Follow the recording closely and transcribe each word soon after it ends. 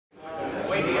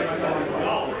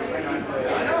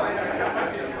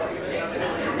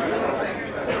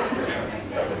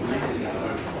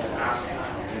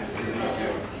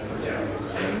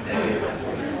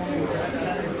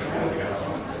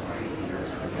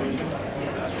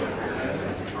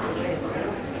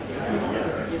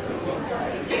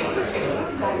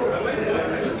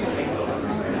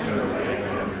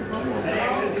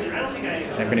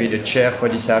I'm going to be the chair for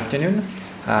this afternoon.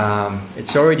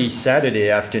 It's already Saturday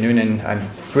afternoon, and I'm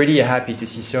pretty happy to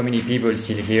see so many people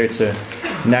still here. It's a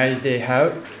nice day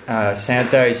out.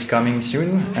 Santa is coming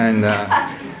soon, and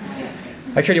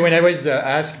actually, when I was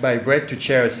asked by Brett to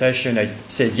chair a session, I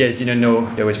said yes, didn't know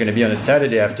there was going to be on a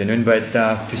Saturday afternoon, but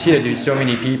to see that there's so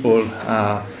many people,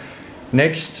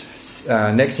 next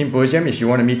symposium, if you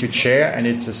want me to chair, and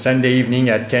it's a Sunday evening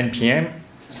at 10 p.m.,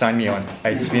 sign me on.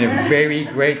 It's been a very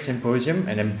great symposium,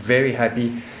 and I'm very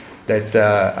happy that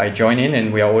I join in,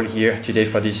 and we are all here today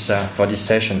for this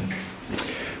session.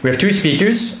 We have two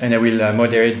speakers, and I will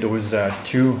moderate those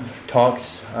two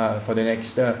talks for the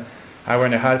next hour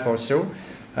and a half or so.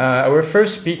 Our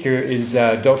first speaker is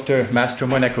Dr.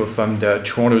 Mastromonaco from the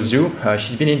Toronto Zoo.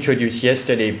 She's been introduced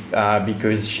yesterday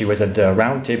because she was at the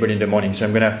round table in the morning, so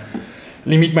I'm going to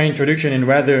limit my introduction and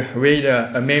rather read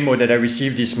a memo that I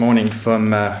received this morning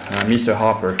from Mr.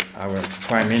 Harper, our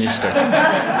Prime Minister.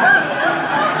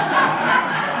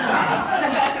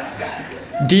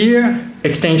 Dear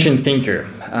Extinction thinker,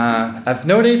 I've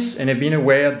noticed and have been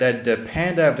aware that the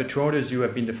panda of the Toronto Zoo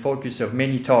have been the focus of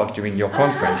many talks during your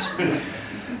conference.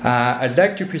 I'd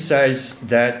like to precise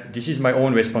that this is my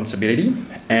own responsibility,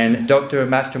 and Dr.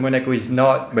 Mastromonaco is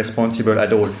not responsible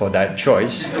at all for that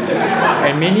choice,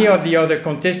 and many of the other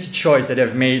contested choices that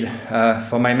I've made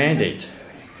for my mandate.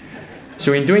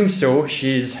 So in doing so,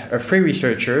 she's a free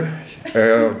researcher,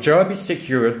 her job is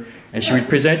secured, and she will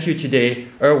present you today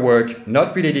her work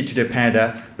not related to the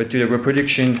panda, but to the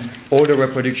reproduction, all the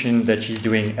reproduction that she's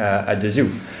doing at the zoo.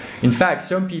 In fact,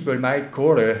 some people might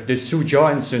call her the Sue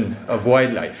Johansson of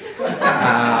wildlife.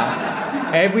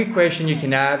 Every question you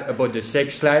can have about the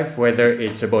sex life, whether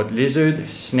it's about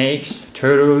lizards, snakes,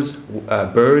 turtles,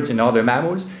 birds, and other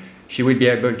mammals, she will be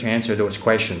able to answer those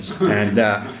questions. And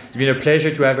it's been a pleasure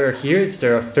to have her here. It's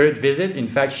her third visit. In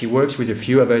fact, she works with a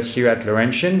few of us here at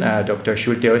Laurentian, Dr.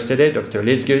 Schulte-Ostede, Dr.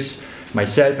 Litzgus,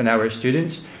 myself, and our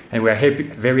students. And we're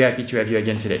very happy to have you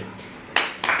again today.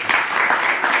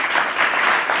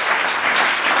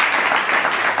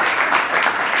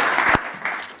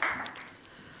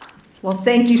 Well,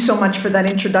 thank you so much for that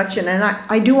introduction. And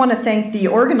I do want to thank the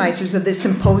organizers of this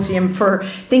symposium for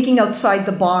thinking outside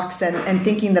the box and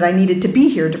thinking that I needed to be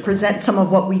here to present some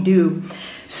of what we do.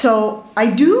 So I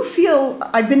do feel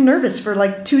I've been nervous for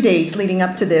like 2 days leading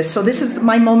up to this. So this is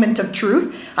my moment of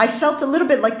truth. I felt a little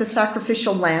bit like the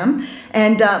sacrificial lamb,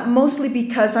 and mostly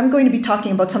because I'm going to be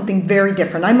talking about something very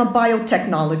different. I'm a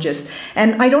biotechnologist,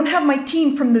 and I don't have my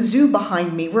team from the zoo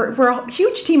behind me. We're a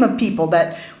huge team of people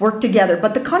that work together,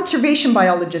 but the conservation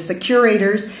biologists, the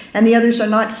curators, and the others are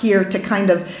not here to kind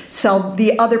of sell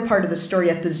the other part of the story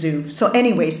at the zoo. So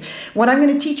anyways, what I'm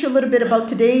going to teach you a little bit about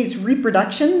today is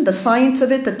reproduction, the science of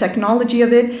it, the technology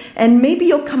of it, and maybe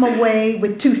you'll come away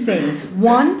with two things.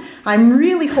 One, I'm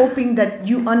really hoping that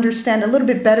you understand a little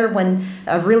bit better when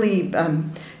really a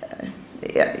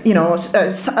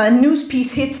news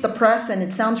piece hits the press and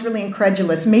it sounds really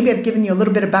incredulous. Maybe I've given you a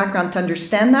little bit of background to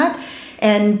understand that.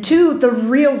 And two, the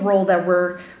real role that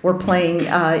we're playing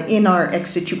in our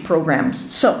ex situ programs.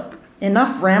 So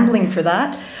enough rambling for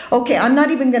that. Okay, I'm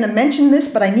not even going to mention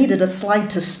this, but I needed a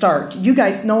slide to start. You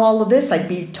guys know all of this. I'd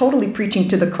be totally preaching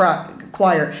to the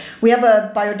choir. We have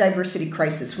a biodiversity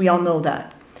crisis. We all know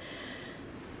that.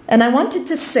 And I wanted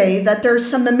to say that there are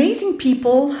some amazing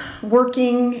people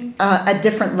working at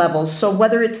different levels. So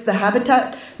whether it's the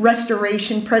habitat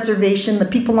restoration, preservation, the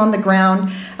people on the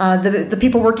ground, the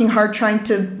people working hard trying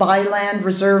to buy land,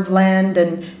 reserve land,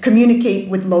 and communicate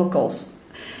with locals.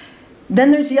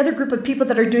 Then there's the other group of people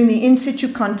that are doing the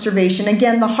in-situ conservation.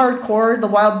 Again, the hardcore, the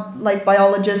wildlife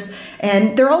biologists,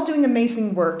 and they're all doing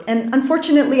amazing work. And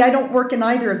unfortunately, I don't work in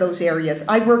either of those areas.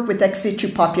 I work with ex-situ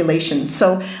populations.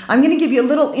 So I'm going to give you a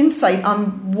little insight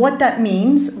on what that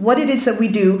means, what it is that we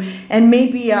do, and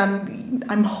maybe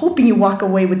I'm hoping you walk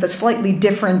away with a slightly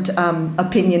different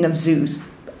opinion of zoos.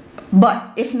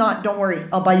 But if not, don't worry,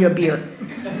 I'll buy you a beer.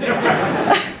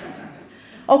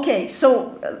 Okay,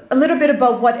 so a little bit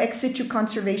about what ex situ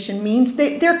conservation means.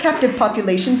 They're captive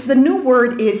populations. The new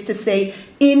word is to say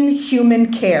in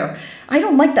human care. I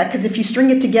don't like that because if you string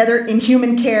it together, in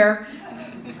human care,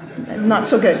 not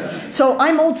so good. So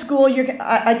I'm old school.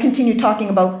 I continue talking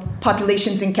about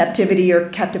populations in captivity or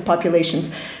captive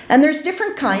populations. And there's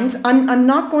different kinds. I'm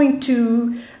not going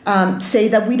to say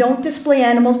that we don't display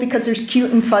animals because they're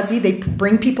cute and fuzzy. They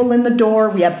bring people in the door.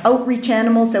 We have outreach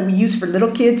animals that we use for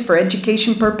little kids for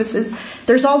education purposes.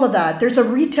 There's all of that. There's a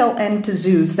retail end to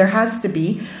zoos. There has to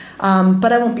be.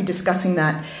 But I won't be discussing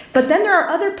that. But then there are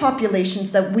other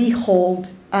populations that we hold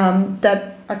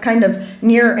that are kind of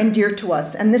near and dear to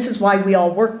us, and this is why we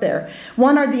all work there.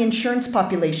 One are the insurance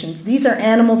populations. These are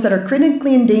animals that are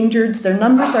critically endangered. Their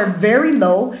numbers are very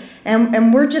low,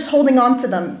 and we're just holding on to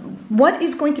them. What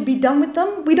is going to be done with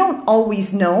them? We don't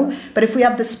always know, but if we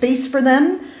have the space for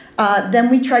them, then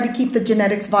we try to keep the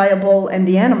genetics viable and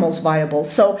the animals viable.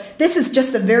 So this is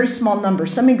just a very small number,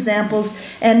 some examples,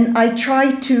 and I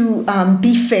try to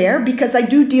be fair because I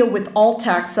do deal with all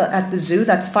taxa at the zoo.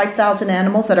 That's 5,000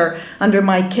 animals that are under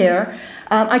my care.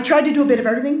 I try to do a bit of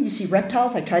everything. You see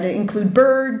reptiles, I try to include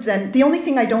birds, and the only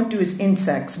thing I don't do is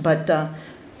insects, but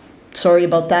sorry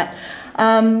about that.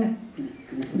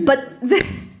 But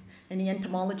any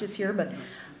entomologists here?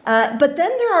 But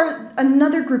then there are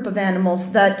another group of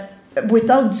animals that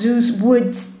without zoos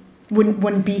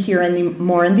wouldn't be here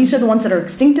anymore. And these are the ones that are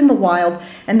extinct in the wild,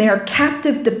 and they are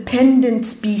captive dependent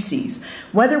species.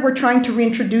 Whether we're trying to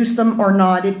reintroduce them or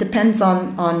not, it depends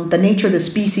on the nature of the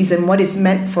species and what is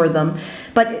meant for them.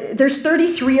 But there's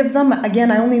 33 of them.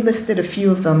 Again, I only listed a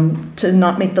few of them to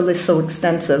not make the list so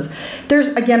extensive. There's,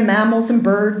 again, mammals and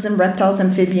birds and reptiles,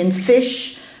 amphibians,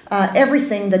 fish,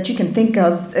 everything that you can think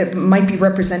of might be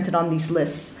represented on these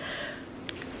lists.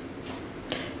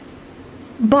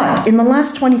 But in the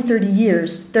last 20, 30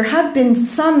 years, there have been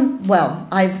some, well,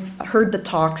 I've heard the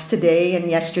talks today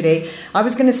and yesterday. I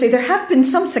was going to say there have been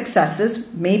some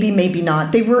successes, maybe, maybe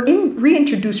not. They were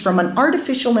reintroduced from an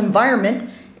artificial environment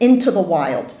into the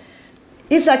wild.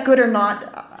 Is that good or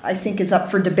not, I think is up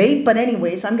for debate. But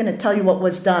anyways, I'm going to tell you what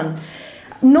was done.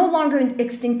 No longer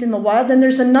extinct in the wild, and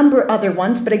there's a number of other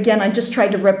ones, but again, I just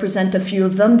tried to represent a few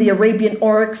of them. The Arabian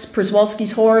oryx,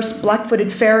 Przewalski's horse,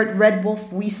 black-footed ferret, red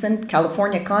wolf, weasant,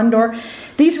 California condor.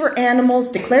 These were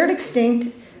animals declared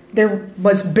extinct. There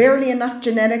was barely enough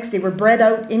genetics. They were bred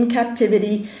out in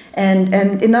captivity, and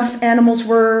enough animals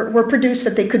were produced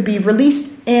that they could be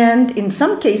released. And in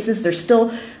some cases, they're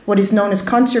still what is known as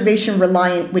conservation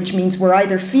reliant, which means we're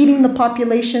either feeding the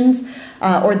populations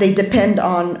or they depend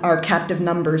on our captive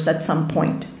numbers at some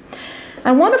point.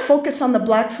 I want to focus on the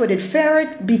black-footed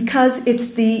ferret because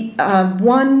it's the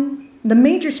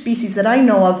major species that I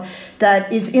know of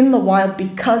that is in the wild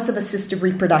because of assisted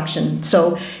reproduction.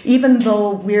 So even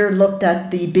though we're looked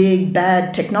at the big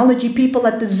bad technology people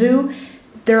at the zoo,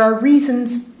 there are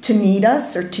reasons to need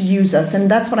us or to use us, and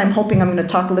that's what I'm hoping I'm going to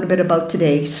talk a little bit about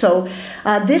today. So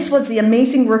this was the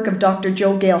amazing work of Dr.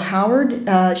 Jo Gale Howard.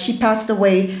 She passed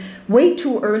away way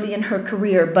too early in her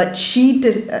career, but she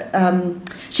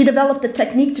developed a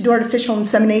technique to do artificial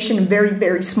insemination in very,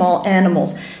 very small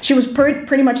animals. She was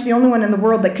pretty much the only one in the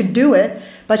world that could do it,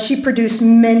 but she produced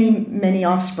many, many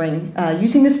offspring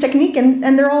using this technique,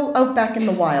 and they're all out back in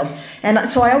the wild. And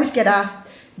so I always get asked,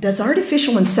 does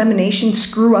artificial insemination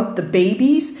screw up the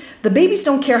babies? The babies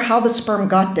don't care how the sperm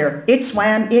got there. It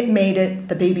swam, it made it,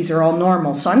 the babies are all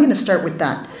normal. So I'm going to start with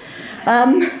that.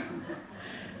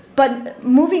 But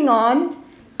moving on,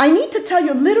 I need to tell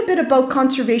you a little bit about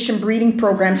conservation breeding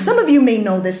programs. Some of you may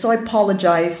know this, so I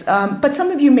apologize, but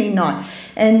some of you may not.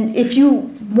 And if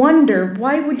you wonder,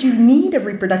 why would you need a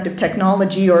reproductive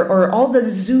technology or all the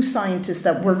zoo scientists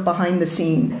that work behind the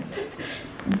scenes?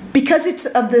 Because it's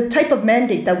the type of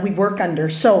mandate that we work under.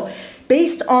 So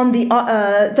based on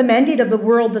the mandate of the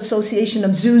World Association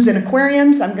of Zoos and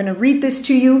Aquariums, I'm going to read this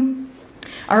to you.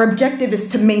 Our objective is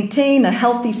to maintain a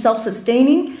healthy,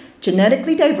 self-sustaining,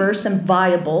 genetically diverse and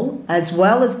viable, as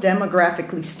well as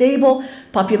demographically stable,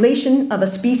 population of a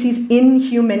species in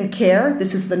human care.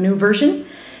 This is the new version.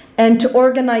 And to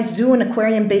organize zoo and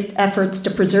aquarium-based efforts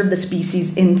to preserve the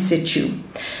species in situ.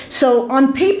 So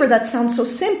on paper, that sounds so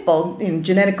simple,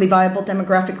 genetically viable,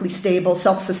 demographically stable,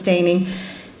 self-sustaining.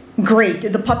 Great,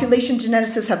 the population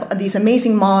geneticists have these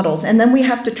amazing models, and then we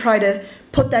have to try to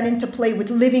put that into play with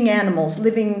living animals,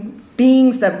 living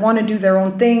beings that want to do their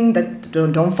own thing, that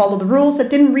don't follow the rules, that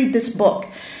didn't read this book.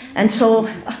 And so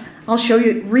I'll show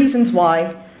you reasons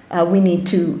why we need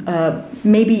to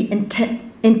maybe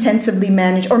intensively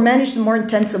manage, or manage them more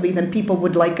intensively than people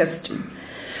would like us to.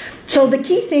 So the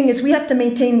key thing is we have to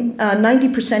maintain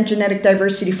 90% genetic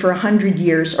diversity for 100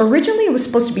 years. Originally it was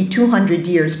supposed to be 200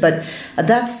 years, but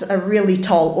that's a really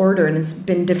tall order and it's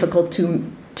been difficult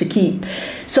to keep.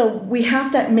 So we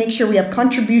have to make sure we have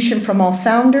contribution from all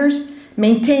founders,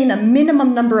 maintain a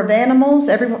minimum number of animals,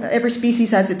 every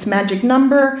species has its magic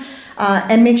number,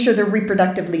 and make sure they're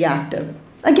reproductively active.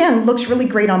 Again, looks really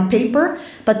great on paper,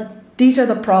 but these are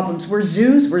the problems. We're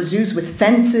zoos with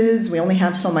fences, we only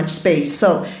have so much space.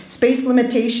 So space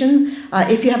limitation,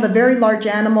 if you have a very large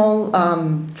animal,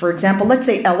 for example, let's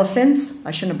say elephants,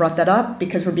 I shouldn't have brought that up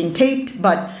because we're being taped,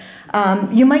 but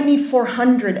you might need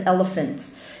 400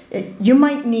 elephants. You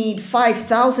might need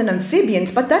 5,000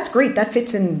 amphibians, but that's great, that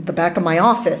fits in the back of my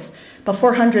office. But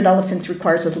 400 elephants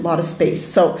requires a lot of space.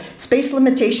 So space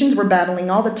limitations we're battling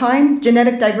all the time.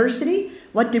 Genetic diversity,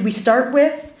 what did we start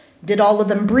with? Did all of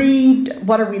them breed?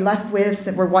 What are we left with?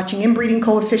 We're watching inbreeding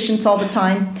coefficients all the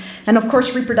time. And of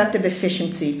course, reproductive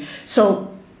efficiency.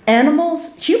 So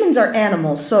animals, humans are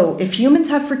animals. So if humans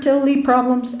have fertility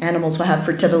problems, animals will have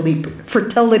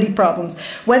fertility problems.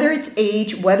 Whether it's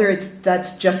age, whether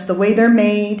that's just the way they're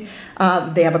made,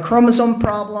 they have a chromosome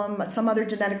problem, some other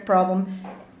genetic problem,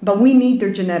 but we need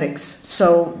their genetics.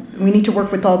 So we need to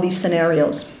work with all these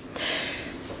scenarios.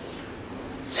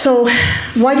 So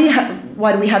why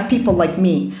do we have people like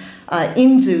me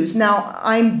in zoos? Now,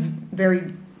 I'm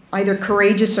very either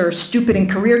courageous or stupid in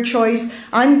career choice.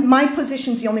 My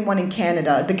position's the only one in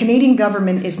Canada. The Canadian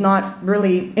government is not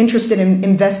really interested in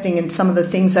investing in some of the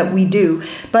things that we do.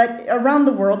 But around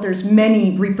the world, there's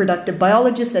many reproductive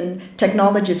biologists and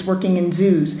technologists working in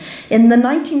zoos. In the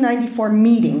 1994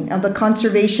 meeting of the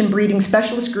Conservation Breeding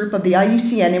Specialist Group of the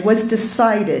IUCN, it was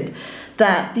decided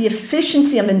that the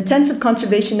efficiency of intensive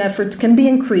conservation efforts can be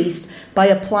increased by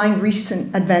applying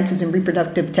recent advances in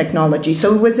reproductive technology.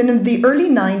 So it was in the early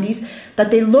 90s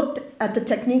that they looked at the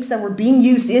techniques that were being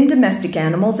used in domestic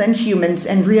animals and humans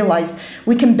and realized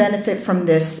we can benefit from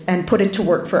this and put it to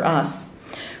work for us.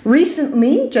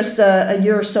 Recently, just a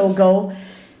year or so ago,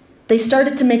 they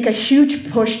started to make a huge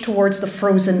push towards the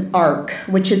frozen ark,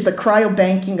 which is the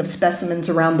cryobanking of specimens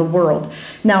around the world.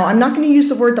 Now, I'm not going to use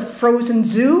the word the frozen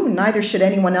zoo, neither should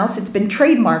anyone else. It's been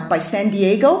trademarked by San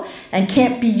Diego and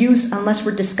can't be used unless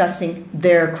we're discussing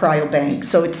their cryobank.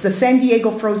 So it's the San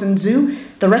Diego Frozen Zoo.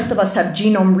 The rest of us have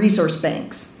genome resource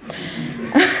banks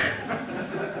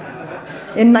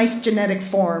in nice genetic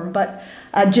form, but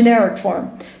generic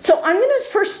form. So I'm going to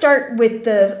first start with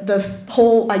the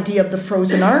whole idea of the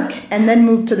frozen ark and then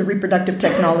move to the reproductive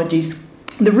technologies.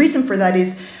 The reason for that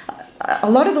is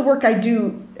a lot of the work I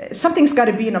do, something's got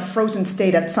to be in a frozen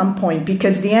state at some point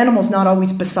because the animal's not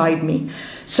always beside me.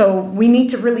 So we need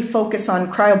to really focus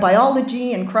on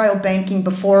cryobiology and cryobanking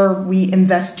before we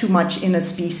invest too much in a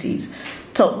species.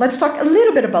 So let's talk a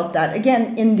little bit about that.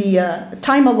 Again, in the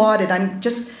time allotted,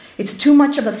 it's too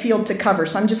much of a field to cover,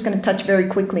 so I'm just going to touch very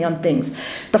quickly on things.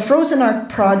 The Frozen Ark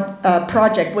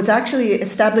project was actually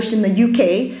established in the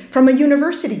UK from a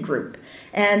university group,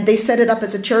 and they set it up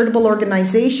as a charitable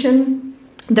organization.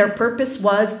 Their purpose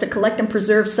was to collect and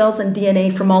preserve cells and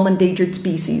DNA from all endangered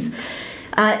species.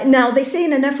 Now, they say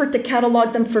in an effort to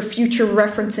catalog them for future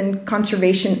reference in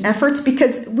conservation efforts,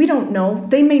 because we don't know,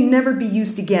 they may never be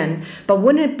used again. But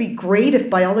wouldn't it be great if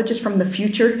biologists from the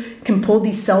future can pull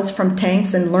these cells from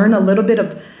tanks and learn a little bit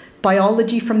of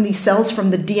biology from these cells, from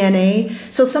the DNA?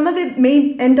 So some of it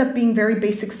may end up being very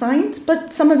basic science,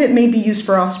 but some of it may be used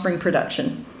for offspring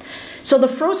production. So the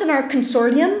Frozen Ark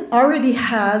Consortium already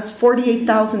has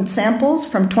 48,000 samples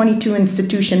from 22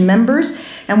 institution members,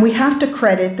 and we have to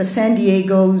credit the San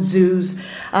Diego Zoos.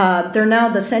 They're now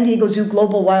the San Diego Zoo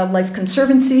Global Wildlife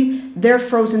Conservancy, their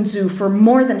frozen zoo, for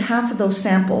more than half of those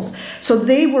samples. So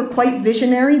they were quite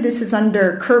visionary. This is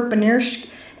under Kurt Benirsch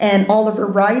and Oliver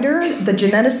Ryder, the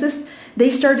geneticist. They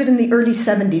started in the early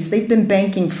 70s. They've been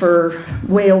banking for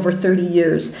way over 30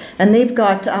 years. And they've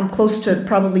got close to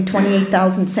probably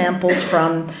 28,000 samples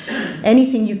from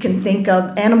anything you can think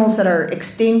of. Animals that are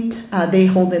extinct, they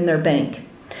hold in their bank.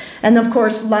 And of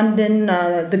course, London,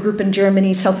 the group in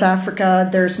Germany, South Africa,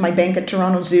 there's my bank at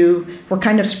Toronto Zoo. We're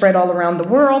kind of spread all around the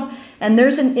world. And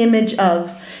there's an image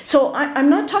of, so I'm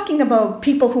not talking about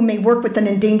people who may work with an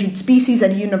endangered species at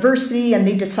a university and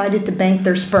they decided to bank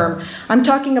their sperm. I'm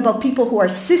talking about people who are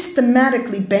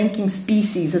systematically banking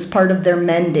species as part of their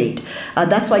mandate.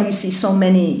 That's why you see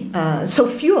so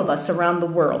few of us around the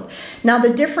world. Now,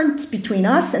 the difference between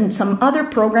us and some other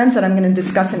programs that I'm going to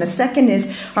discuss in a second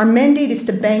is our mandate is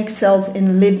to bank cells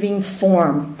in living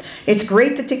form. It's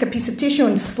great to take a piece of tissue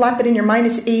and slap it in your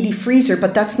 -80 freezer,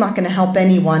 but that's not going to help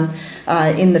anyone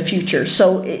in the future.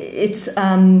 So it's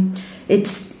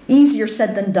easier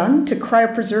said than done to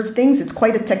cryopreserve things. It's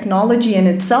quite a technology in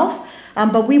itself,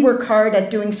 but we work hard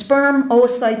at doing sperm,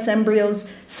 oocytes, embryos,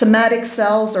 somatic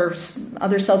cells or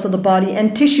other cells of the body,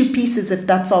 and tissue pieces if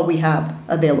that's all we have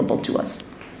available to us.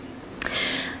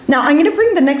 Now, I'm going to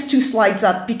bring the next two slides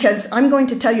up because I'm going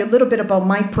to tell you a little bit about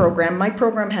my program. My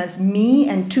program has me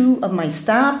and two of my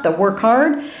staff that work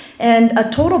hard, and a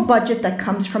total budget that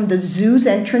comes from the zoo's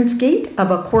entrance gate of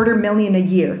 $250,000 a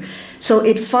year. So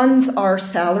it funds our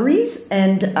salaries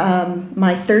and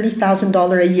my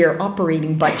 $30,000 a year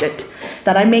operating budget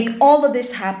that I make all of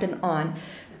this happen on.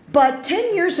 But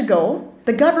 10 years ago,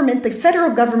 the government, the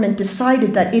federal government,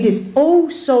 decided that it is oh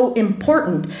so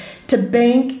important to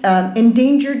bank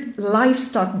endangered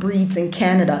livestock breeds in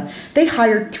Canada. They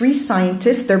hired 3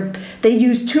 scientists. They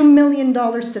used $2 million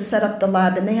to set up the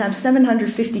lab, and they have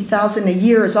 $750,000 a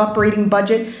year as operating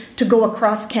budget to go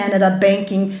across Canada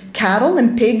banking cattle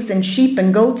and pigs and sheep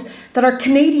and goats that are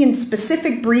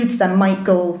Canadian-specific breeds that might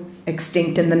go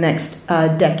extinct in the next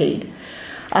decade.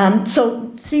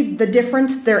 So see the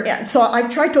difference there. So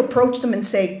I've tried to approach them and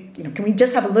say, you know, can we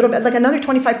just have a little bit, like another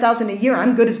 $25,000 a year,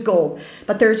 I'm good as gold.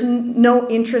 But there's no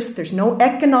interest, there's no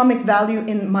economic value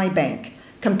in my bank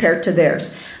compared to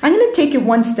theirs. I'm going to take it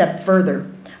one step further.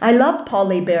 I love Paul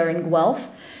Hébert in Guelph,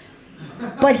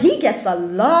 but he gets a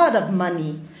lot of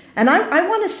money. And I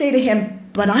want to say to him,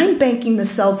 but I'm banking the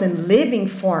cells in living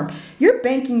form. You're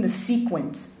banking the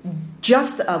sequence,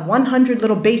 just 100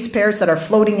 little base pairs that are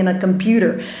floating in a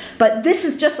computer. But this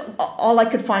is just all I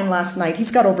could find last night.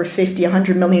 He's got over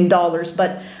 $100 million,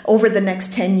 but over the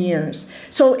next 10 years.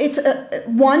 So it's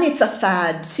it's a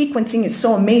fad. Sequencing is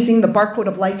so amazing. The barcode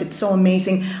of life, it's so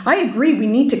amazing. I agree, we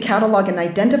need to catalog and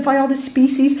identify all the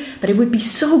species, but it would be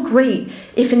so great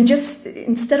if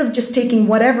instead of just taking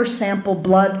whatever sample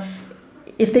blood,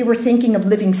 if they were thinking of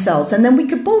living cells, and then we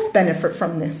could both benefit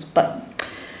from this. But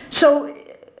so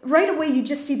right away, you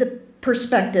just see the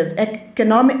perspective,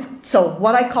 economic, so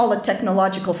what I call a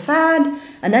technological fad,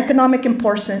 an economic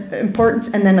importance,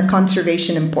 and then a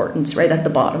conservation importance right at the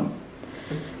bottom.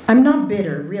 I'm not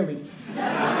bitter, really.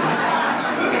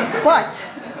 But,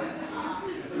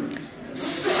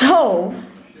 so,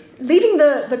 leaving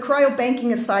the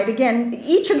cryobanking aside, again,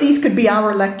 each of these could be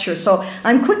our lecture, so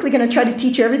I'm quickly going to try to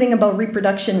teach you everything about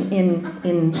reproduction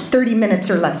in 30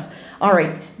 minutes or less. All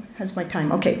right. How's my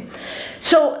time? Okay.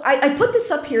 So I put this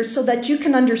up here so that you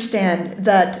can understand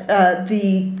that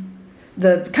the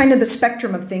kind of the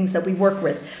spectrum of things that we work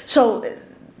with. So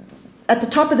at the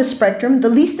top of the spectrum, the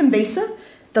least invasive,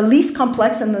 the least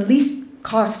complex, and the least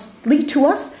costly to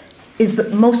us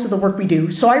is most of the work we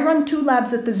do. So I run 2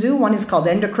 labs at the zoo. One is called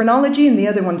endocrinology, and the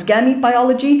other one's gamete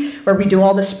biology, where we do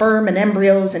all the sperm and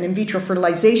embryos and in vitro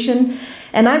fertilization.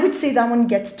 And I would say that one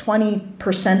gets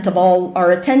 20% of all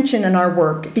our attention and our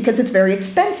work because it's very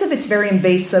expensive, it's very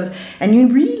invasive, and you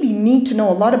really need to know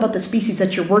a lot about the species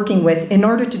that you're working with in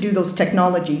order to do those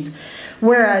technologies.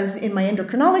 Whereas in my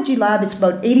endocrinology lab, it's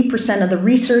about 80% of the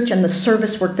research and the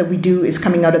service work that we do is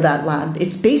coming out of that lab.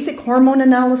 It's basic hormone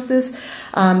analysis.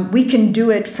 We can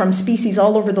do it from species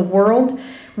all over the world.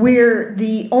 We're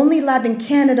the only lab in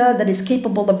Canada that is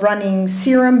capable of running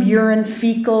serum, urine,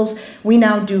 fecals. We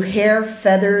now do hair,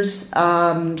 feathers,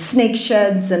 snake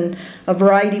sheds, and a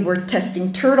variety. We're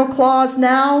testing turtle claws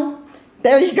now.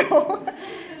 There you go.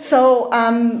 So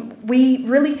we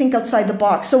really think outside the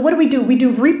box. So what do? We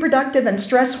do reproductive and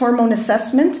stress hormone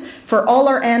assessments for all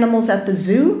our animals at the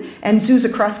zoo and zoos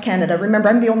across Canada. Remember,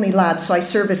 I'm the only lab, so I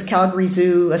service Calgary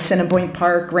Zoo, Assiniboine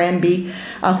Park, Granby.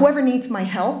 Whoever needs my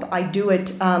help, I do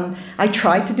it. I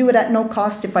try to do it at no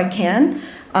cost if I can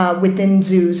within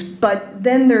zoos. But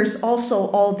then there's also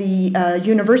all the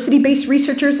university-based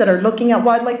researchers that are looking at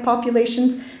wildlife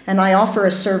populations, and I offer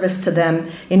a service to them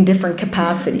in different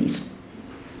capacities.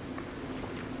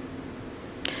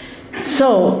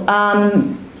 So,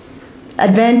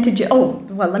 advantage, oh,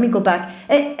 well, let me go back.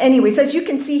 Anyways, as you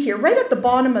can see here, right at the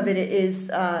bottom of it is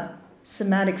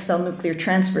somatic cell nuclear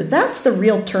transfer. That's the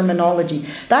real terminology.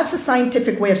 That's the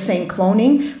scientific way of saying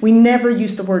cloning. We never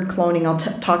use the word cloning. I'll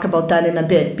talk about that in a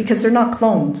bit, because they're not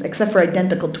clones, except for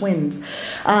identical twins.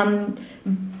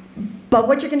 But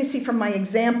what you're going to see from my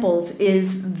examples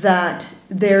is that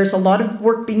there's a lot of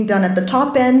work being done at the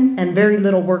top end and very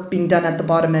little work being done at the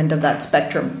bottom end of that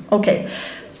spectrum. Okay,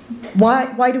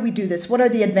 why do we do this? What are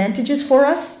the advantages for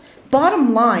us?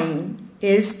 Bottom line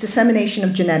is dissemination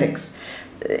of genetics,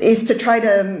 is to try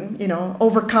to, you know,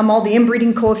 overcome all the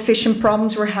inbreeding coefficient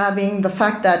problems we're having, the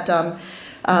fact that,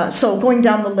 so going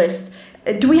down the list,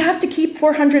 do we have to keep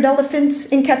 400 elephants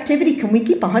in captivity? Can we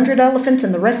keep 100 elephants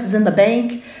and the rest is in the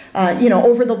bank? You know,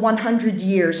 over the 100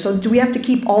 years. So do we have to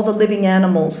keep all the living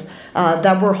animals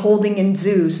that we're holding in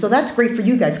zoos? So that's great for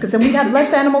you guys, because then we have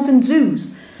less animals in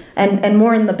zoos and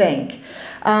more in the bank.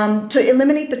 To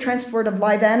eliminate the transport of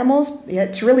live animals, yeah,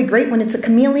 it's really great when it's a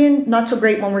chameleon, not so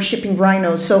great when we're shipping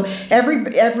rhinos. So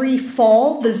every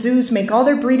fall, the zoos make all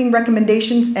their breeding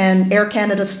recommendations and Air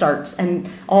Canada starts, and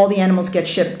all the animals get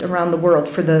shipped around the world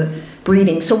for the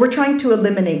breeding. So we're trying to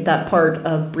eliminate that part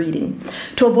of breeding.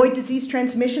 To avoid disease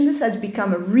transmission, this has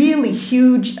become a really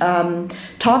huge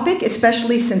topic,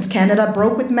 especially since Canada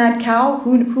broke with mad cow.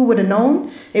 Who would have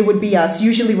known? It would be us.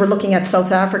 Usually we're looking at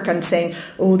South Africa and saying,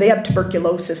 oh, they have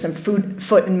tuberculosis and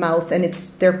foot and mouth, and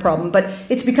it's their problem. But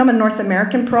it's become a North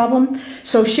American problem.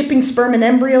 So shipping sperm and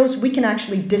embryos, we can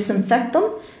actually disinfect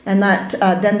them, and that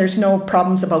then there's no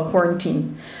problems about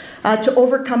quarantine. To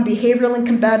overcome behavioral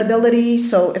incompatibility,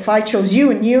 so if I chose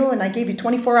you and I gave you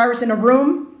 24 hours in a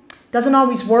room, doesn't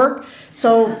always work.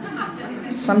 So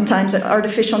sometimes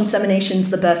artificial insemination is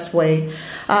the best way.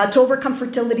 To overcome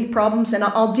fertility problems, and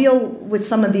I'll deal with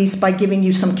some of these by giving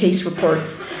you some case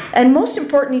reports. And most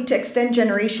importantly, to extend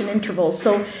generation intervals.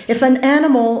 So if an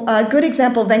animal, a good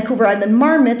example, Vancouver Island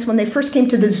marmots, when they first came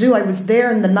to the zoo, I was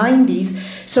there in the 90s,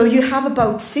 so you have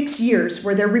about 6 years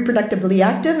where they're reproductively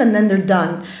active and then they're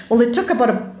done. Well, it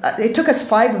took us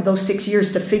 5 of those 6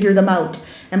 years to figure them out.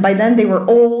 And by then they were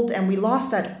old, and we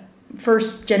lost that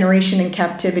first generation in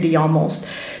captivity almost.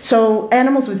 So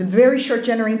animals with very short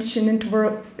generation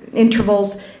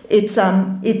intervals,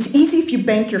 it's easy if you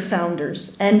bank your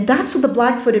founders. And that's what the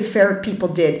black-footed ferret people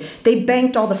did. They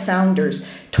banked all the founders.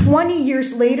 20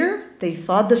 years later, they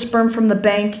thawed the sperm from the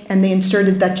bank and they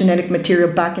inserted that genetic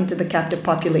material back into the captive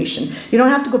population. You don't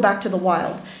have to go back to the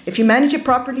wild. If you manage it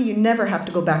properly, you never have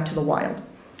to go back to the wild.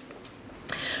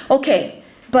 Okay,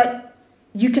 but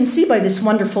you can see by this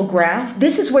wonderful graph,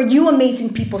 this is where you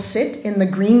amazing people sit in the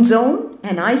green zone,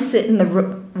 and I sit in the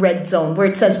red zone where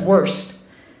it says worst.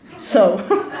 So,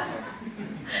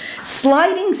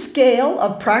 sliding scale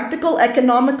of practical,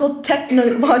 economical,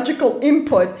 technological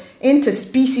input into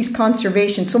species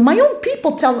conservation. So my own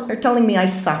people are telling me I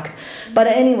suck. But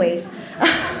anyways,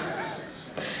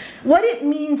 what it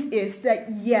means is that,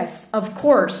 yes, of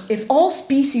course, if all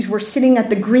species were sitting at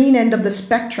the green end of the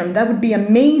spectrum, that would be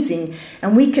amazing,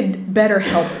 and we could better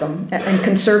help them and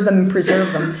conserve them and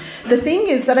preserve them. The thing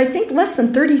is that I think less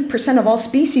than 30% of all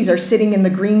species are sitting in the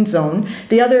green zone.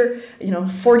 The other,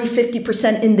 40,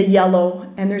 50% in the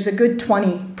yellow, and there's a good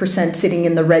 20% sitting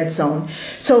in the red zone.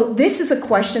 So this is a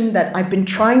question that I've been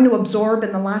trying to absorb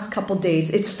in the last couple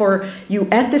days. It's for you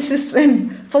ethicists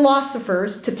and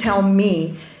philosophers to tell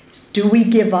me, do we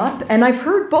give up? And I've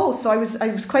heard both, so I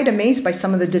was quite amazed by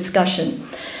some of the discussion.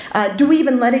 Do we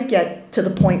even let it get to the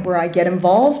point where I get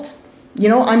involved?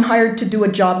 I'm hired to do a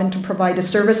job and to provide a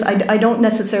service. I don't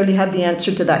necessarily have the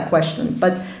answer to that question,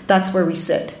 but that's where we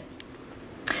sit.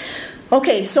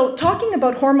 Okay, so talking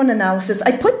about hormone analysis,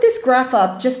 I put this graph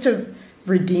up just to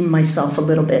redeem myself a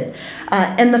little bit.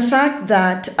 And the fact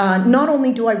that not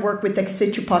only do I work with ex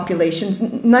situ populations,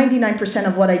 99%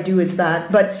 of what I do is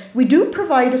that, but we do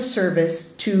provide a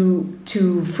service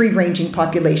to free-ranging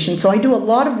populations. So I do a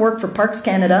lot of work for Parks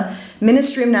Canada,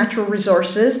 Ministry of Natural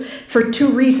Resources, for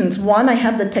 2 reasons. 1, I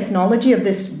have the technology of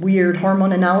this weird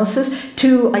hormone analysis.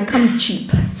 2, I come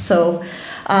cheap. So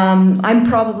I'm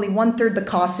probably 1/3 the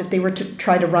cost if they were to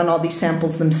try to run all these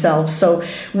samples themselves. So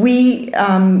we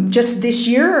just this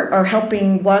year are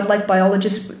helping wildlife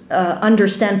biologists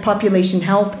understand population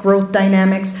health, growth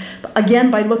dynamics,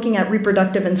 again by looking at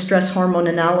reproductive and stress hormone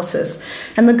analysis.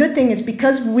 And the good thing is,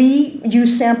 because we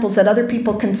use samples that other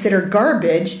people consider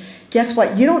garbage, guess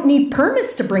what? You don't need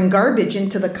permits to bring garbage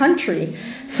into the country.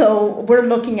 So we're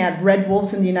looking at red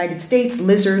wolves in the United States,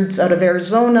 lizards out of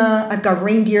Arizona. I've got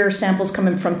reindeer samples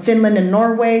coming from Finland and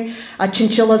Norway,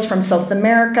 chinchillas from South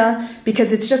America,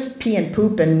 because it's just pee and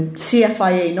poop and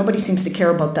CFIA. Nobody seems to care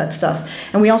about that stuff.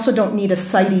 And we also don't need a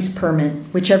CITES permit,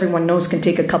 which everyone knows can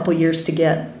take a couple years to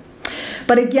get.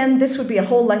 But again, this would be a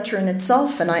whole lecture in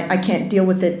itself, and I can't deal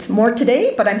with it more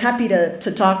today, but I'm happy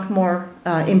to talk more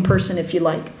in person if you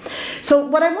like. So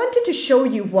what I wanted to show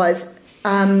you was,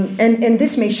 and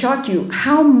this may shock you,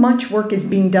 how much work is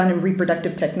being done in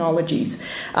reproductive technologies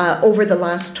over the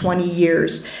last 20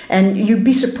 years. And you'd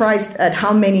be surprised at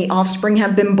how many offspring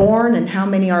have been born and how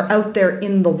many are out there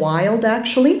in the wild,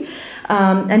 actually.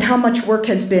 And how much work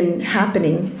has been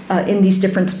happening in these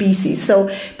different species. So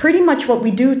pretty much what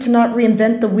we do to not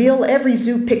reinvent the wheel, every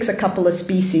zoo picks a couple of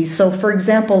species. So for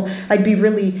example, I'd be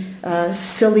really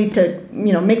silly to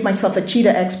make myself a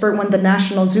cheetah expert when the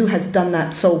National Zoo has done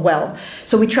that so well.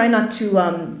 So we try not to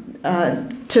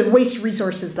to waste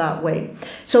resources that way.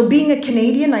 So being a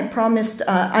Canadian, I promised,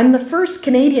 I'm the first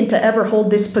Canadian to ever hold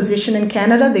this position in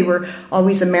Canada. They were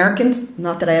always Americans,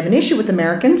 not that I have an issue with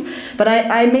Americans, but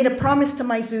I made a promise to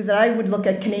my zoo that I would look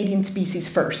at Canadian species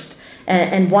first.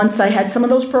 And once I had some of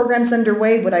those programs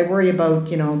underway, would I worry about,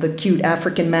 you know, the cute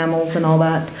African mammals and all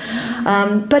that?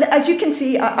 But as you can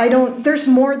see, there's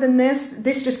more than this.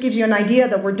 This just gives you an idea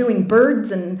that we're doing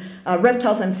birds and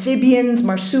reptiles, amphibians,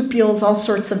 marsupials, all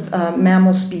sorts of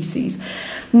mammal species.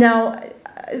 Now,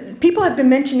 people have been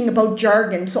mentioning about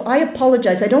jargon, so I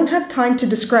apologize. I don't have time to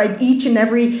describe each and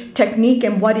every technique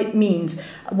and what it means.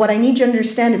 What I need you to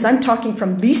understand is I'm talking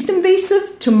from least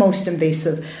invasive to most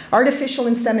invasive. Artificial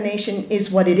insemination is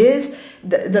what it is.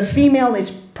 The female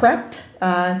is prepped.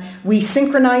 We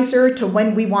synchronize her to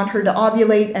when we want her to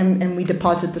ovulate, and we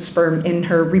deposit the sperm in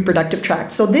her reproductive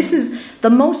tract. So this is the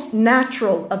most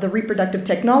natural of the reproductive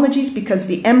technologies because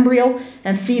the embryo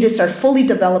and fetus are fully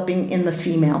developing in the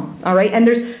female. All right, and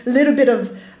there's a little bit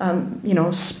of you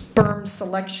know, sperm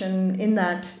selection in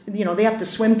that. You know, they have to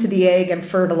swim to the egg and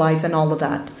fertilize and all of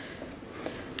that.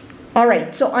 All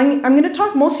right, so I'm going to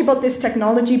talk mostly about this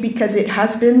technology because it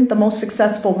has been the most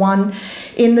successful one.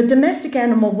 In the domestic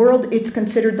animal world, it's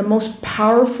considered the most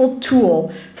powerful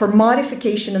tool for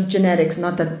modification of genetics.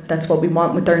 Not that that's what we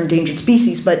want with our endangered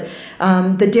species, but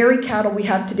the dairy cattle we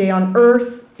have today on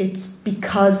Earth, it's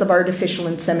because of artificial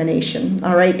insemination,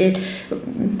 all right?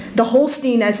 The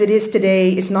Holstein as it is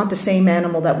today is not the same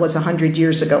animal that was 100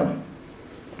 years ago.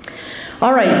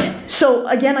 All right, so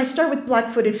again, I start with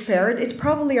black-footed ferret. It's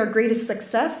probably our greatest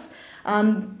success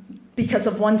because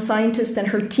of one scientist and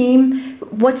her team.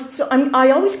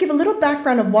 I always give a little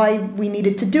background of why we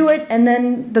needed to do it and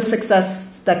then the success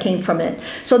that came from it.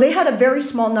 So they had a very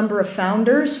small number of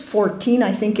founders, 14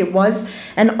 I think it was,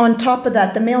 and on top of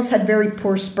that, the males had very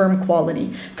poor sperm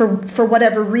quality. For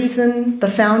whatever reason, the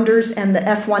founders and the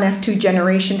F1, F2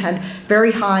 generation had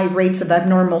very high rates of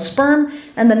abnormal sperm,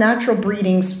 and the natural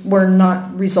breedings were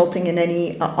not resulting in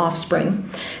any offspring.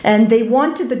 And they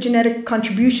wanted the genetic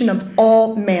contribution of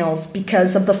all males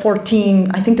because of the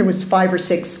 14, I think there was 5 or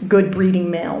 6 good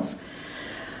breeding males.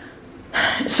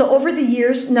 So over the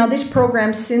years, now this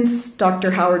program, since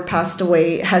Dr. Howard passed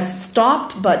away, has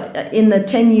stopped, but in the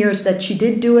 10 years that she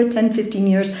did do it, 10, 15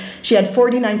 years, she had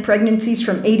 49 pregnancies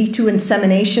from 82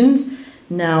 inseminations.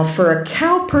 Now, for a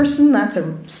cow person, that's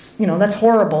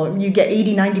horrible. You get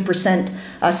 80,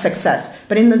 90% success.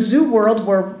 But in the zoo world,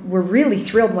 we're really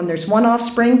thrilled when there's one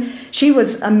offspring. She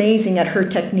was amazing at her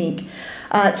technique.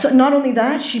 So not only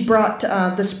that, she brought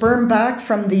the sperm back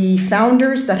from the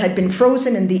founders that had been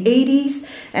frozen in the 80s,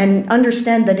 and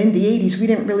understand that in the 80s we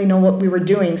didn't really know what we were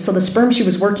doing. So the sperm she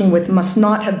was working with must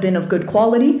not have been of good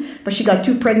quality, but she got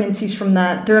 2 pregnancies from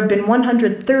that. There have been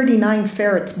 139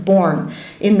 ferrets born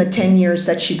in the 10 years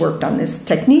that she worked on this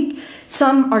technique.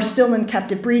 Some are still in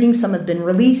captive breeding, some have been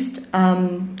released,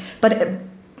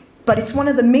 but it's one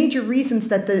of the major reasons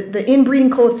that the inbreeding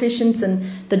coefficients and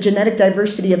the genetic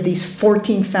diversity of these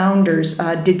 14 founders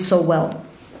did so well.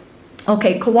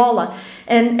 Okay, koala.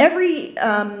 And every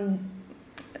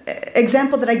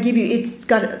example that I give you, it's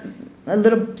got a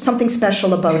little something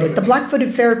special about it. The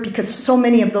black-footed ferret, because so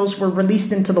many of those were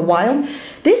released into the wild.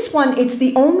 This one, it's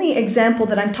the only example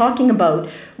that I'm talking about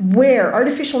where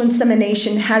artificial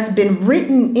insemination has been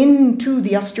written into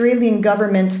the Australian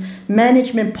government's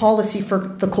management policy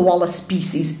for the koala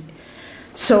species.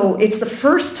 So it's the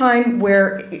first time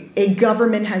where a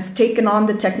government has taken on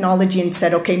the technology and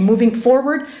said, okay, moving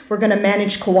forward, we're going to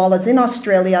manage koalas in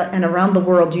Australia and around the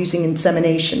world using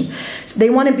insemination. So they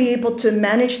want to be able to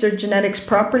manage their genetics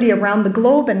properly around the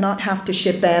globe and not have to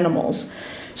ship animals.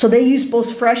 So they use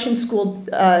both fresh and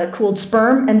cooled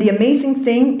sperm. And the amazing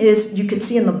thing is, you can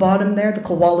see in the bottom there, the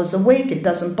koala's awake. It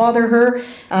doesn't bother her.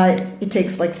 It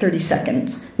takes like 30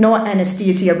 seconds. No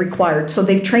anesthesia required. So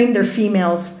they've trained their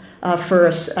females for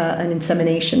an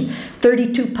insemination.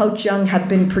 32 pouch young have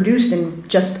been produced in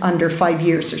just under 5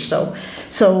 years or so.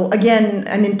 So again,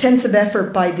 an intensive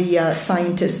effort by the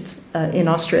scientists in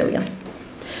Australia.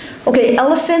 Okay,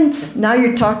 elephant, now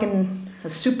you're talking a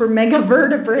super mega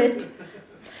vertebrate.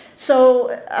 So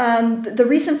the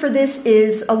reason for this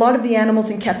is a lot of the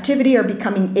animals in captivity are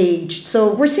becoming aged.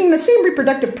 So we're seeing the same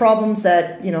reproductive problems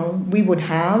that we would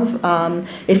have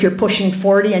if you're pushing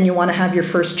 40 and you want to have your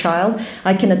first child.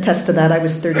 I can attest to that. I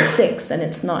was 36 and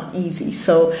it's not easy.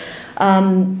 So,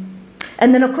 and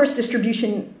then of course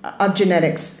distribution of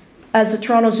genetics. As the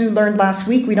Toronto Zoo learned last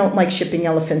week, we don't like shipping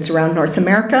elephants around North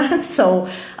America. So,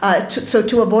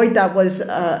 to avoid that was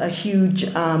a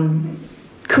huge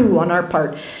coup on our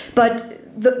part. But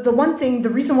the one thing, the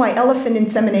reason why elephant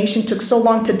insemination took so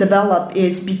long to develop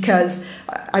is because,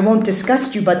 I won't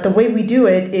disgust you, but the way we do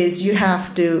it is you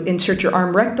have to insert your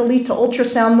arm rectally to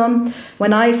ultrasound them.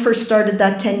 When I first started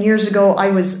that 10 years ago, I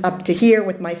was up to here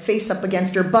with my face up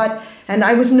against her butt, and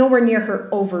I was nowhere near her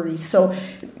ovaries. So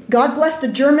God bless the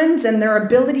Germans and their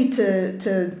ability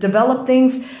to develop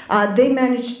things. They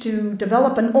managed to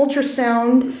develop an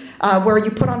ultrasound where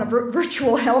you put on a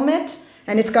virtual helmet,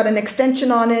 and it's got an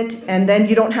extension on it, and then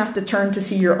you don't have to turn to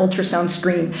see your ultrasound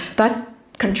screen. That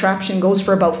contraption goes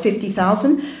for about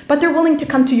 $50,000, but they're willing to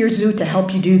come to your zoo to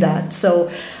help you do that. So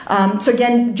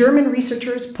again, German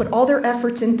researchers put all their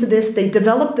efforts into this. They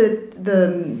developed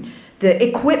the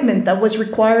equipment that was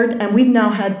required, and we've now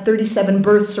had 37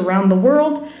 births around the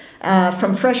world,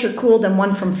 from fresh or cooled and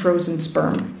one from frozen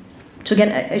sperm. So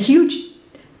again, a huge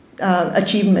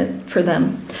achievement for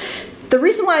them. The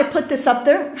reason why I put this up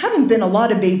there, haven't been a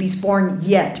lot of babies born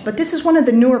yet, but this is one of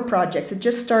the newer projects. It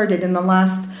just started in the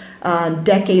last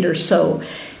decade or so.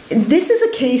 This is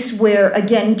a case where,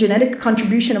 again, genetic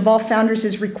contribution of all founders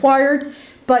is required,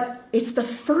 but it's the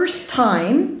first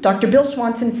time Dr. Bill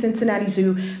Swanson at Cincinnati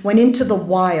Zoo went into the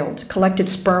wild, collected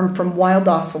sperm from wild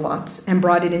ocelots, and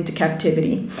brought it into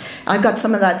captivity. I've got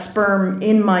some of that sperm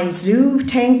in my zoo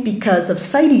tank because of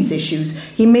CITES issues.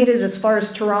 He made it as far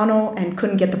as Toronto and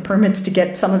couldn't get the permits to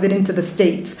get some of it into the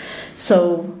States.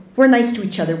 So we're nice to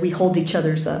each other. We hold each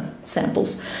other's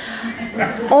samples.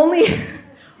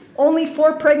 Only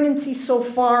 4 pregnancies so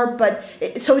far, but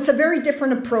so it's a very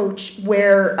different approach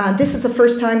where this is the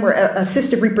first time where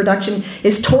assisted reproduction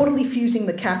is totally fusing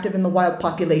the captive and the wild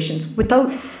populations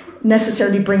without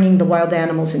necessarily bringing the wild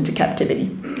animals into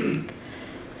captivity.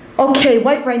 Okay,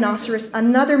 white rhinoceros,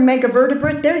 another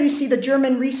megavertebrate. There you see the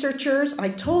German researchers. I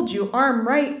told you, arm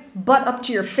right, butt up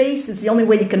to your face is the only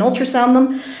way you can ultrasound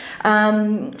them.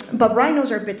 But rhinos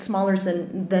are a bit smaller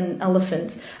than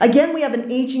elephants. Again, we have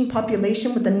an aging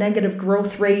population with a negative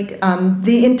growth rate.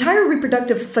 The entire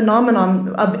reproductive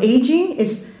phenomenon of aging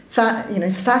is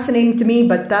it's fascinating to me,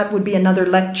 but that would be another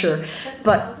lecture.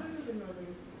 But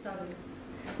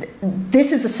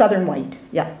this is a southern white,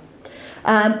 yeah.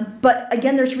 But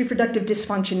again, there's reproductive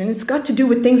dysfunction, and it's got to do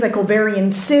with things like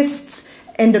ovarian cysts,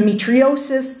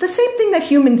 endometriosis, the same thing that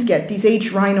humans get, these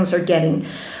aged rhinos are getting.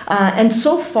 And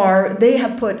so far, they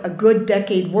have put a good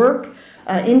decade work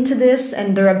into this,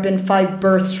 and there have been 5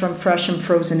 births from fresh and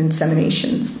frozen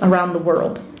inseminations around the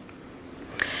world.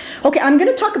 Okay, I'm going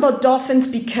to talk about dolphins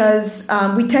because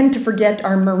we tend to forget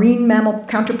our marine mammal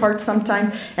counterparts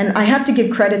sometimes, and I have to give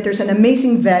credit. There's an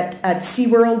amazing vet at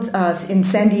SeaWorld in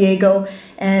San Diego,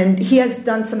 and he has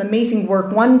done some amazing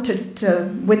work, one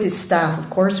with his staff, of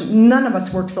course. None of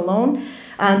us works alone.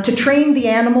 To train the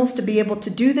animals to be able to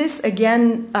do this,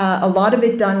 again, a lot of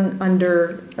it done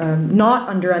under, not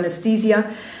under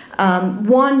anesthesia.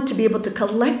 1, to be able to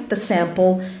collect the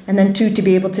sample, and then 2, to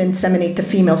be able to inseminate the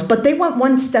females. But they went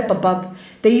one step above.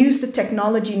 They use the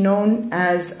technology known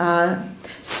as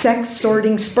sex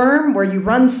sorting sperm, where you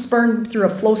run sperm through a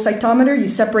flow cytometer. You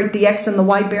separate the X and the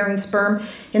Y bearing sperm.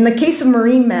 In the case of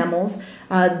marine mammals,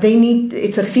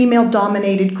 it's a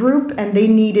female-dominated group, and they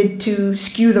needed to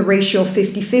skew the ratio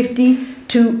 50-50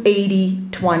 to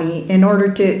 80-20 in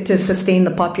order to sustain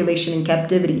the population in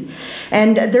captivity.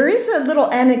 And there is a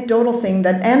little anecdotal thing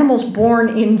that animals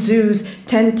born in zoos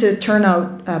tend to turn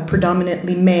out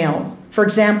predominantly male. For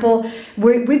example,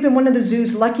 we've been one of the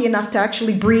zoos lucky enough to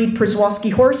actually breed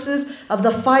Przewalski horses. Of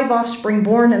the 5 offspring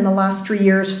born in the last 3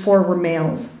 years, 4 were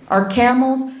males. Our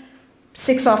camels,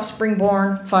 6 offspring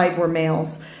born, 5 were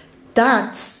males.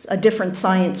 That's a different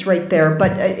science right there,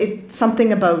 but it's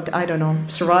something about, I don't know,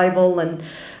 survival, and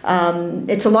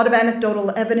it's a lot of anecdotal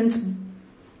evidence,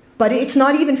 but it's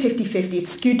not even 50-50,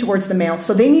 it's skewed towards the male.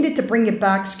 So they needed to bring it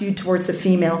back skewed towards the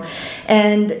female.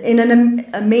 And in an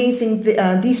amazing,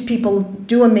 these people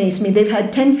do amaze me. They've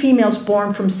had 10 females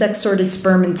born from sex-sorted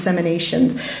sperm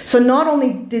inseminations. So not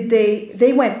only did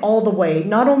they went all the way,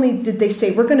 not only did they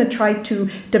say, we're going to try to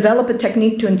develop a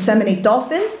technique to inseminate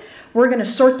dolphins, we're going to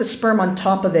sort the sperm on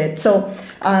top of it. So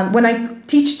when I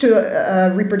teach to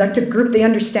a reproductive group, they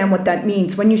understand what that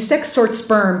means. When you sex sort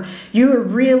sperm, you are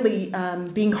really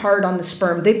being hard on the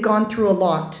sperm. They've gone through a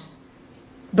lot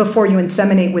before you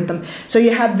inseminate with them. So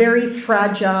you have very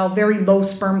fragile, very low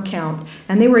sperm count,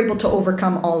 and they were able to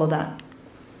overcome all of that.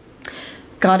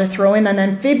 Got to throw in an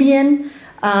amphibian.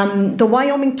 The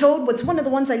Wyoming toad was one of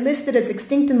the ones I listed as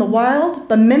extinct in the wild,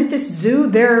 but Memphis Zoo,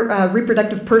 their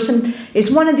reproductive person,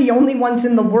 is one of the only ones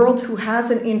in the world who has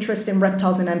an interest in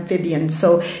reptiles and amphibians.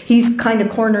 So he's kind of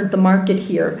cornered the market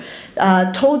here.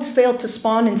 Toads failed to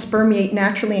spawn and spermiate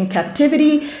naturally in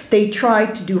captivity. They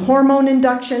tried to do hormone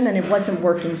induction and it wasn't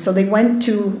working. So they went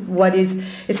to what is,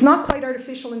 it's not quite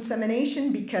artificial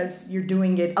insemination because you're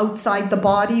doing it outside the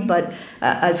body, but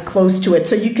as close to it.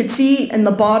 So you could see in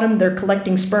the bottom, they're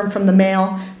collecting sperm from the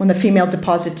male. When the female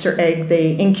deposits her egg,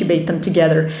 they incubate them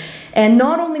together. And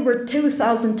not only were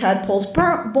 2,000 tadpoles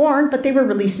born, but they were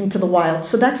released into the wild.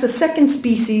 So that's the second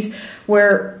species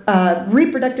where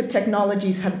reproductive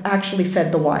technologies have actually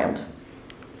fed the wild.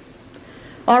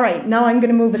 All right, now I'm going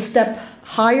to move a step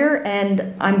higher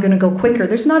and I'm going to go quicker.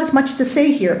 There's not as much to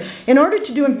say here. In order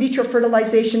to do in vitro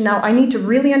fertilization now, I need to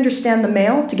really understand the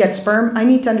male to get sperm. I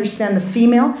need to understand the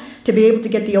female to be able to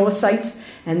get the oocytes.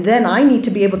 And then I need to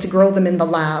be able to grow them in the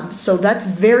lab. So that's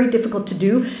very difficult to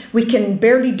do. We can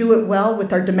barely do it well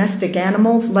with our domestic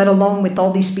animals, let alone with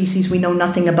all these species we know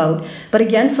nothing about. But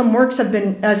again, some groups have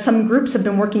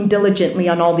been working diligently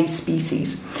on all these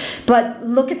species. But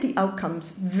look at the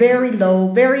outcomes. Very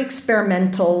low, very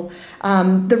experimental.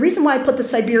 The reason why I put the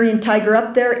Siberian tiger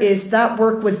up there is that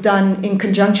work was done in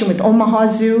conjunction with Omaha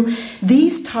Zoo.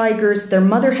 These tigers, their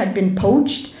mother had been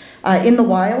poached in the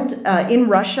wild, in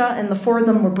Russia, and the 4 of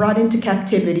them were brought into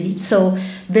captivity. So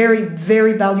very,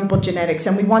 very valuable genetics,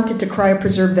 and we wanted to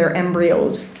cryopreserve their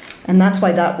embryos. And that's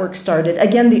why that work started.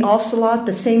 Again, the ocelot,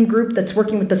 the same group that's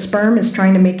working with the sperm, is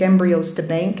trying to make embryos to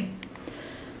bank.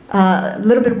 A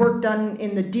little bit of work done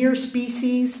in the deer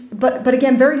species, but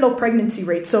again, very low pregnancy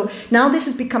rates. So now this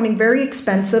is becoming very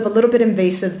expensive, a little bit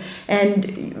invasive,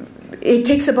 and it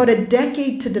takes about a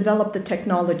decade to develop the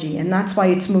technology, and that's why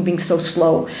it's moving so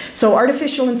slow. So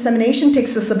artificial insemination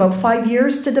takes us about 5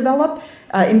 years to develop,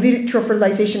 in vitro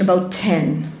fertilization about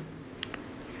 10.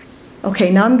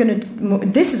 Okay, now I'm going to,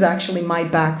 this is actually my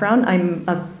background.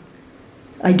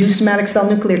 I do somatic cell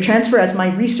nuclear transfer as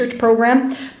my research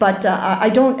program, but I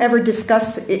don't ever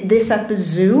discuss this at the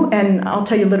zoo, and I'll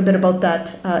tell you a little bit about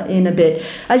that in a bit.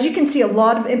 As you can see, a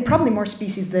lot of, and probably more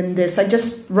species than this. I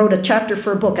just wrote a chapter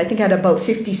for a book. I think I had about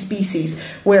 50 species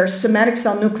where somatic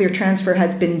cell nuclear transfer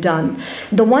has been done.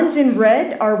 The ones in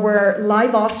red are where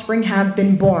live offspring have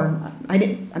been born.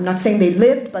 I'm not saying they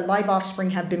lived, but live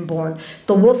offspring have been born.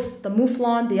 The wolf, the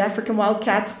mouflon, the African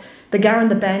wildcats, the gaur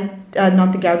and the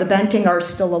the banting are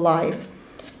still alive.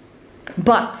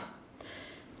 But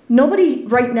nobody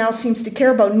right now seems to care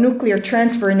about nuclear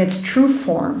transfer in its true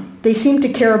form. They seem to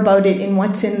care about it in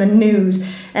what's in the news.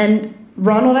 And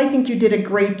Ronald, I think you did a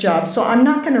great job, so I'm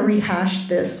not going to rehash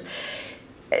this.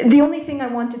 The only thing I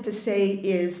wanted to say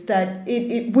is that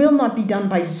it will not be done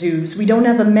by zoos. We don't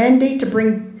have a mandate to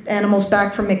bring animals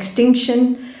back from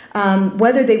extinction,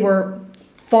 whether they were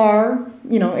far,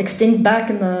 extinct back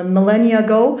in the millennia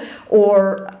ago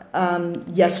or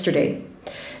yesterday.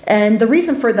 And the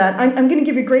reason for that, I'm going to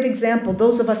give you a great example.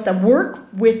 Those of us that work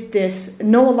with this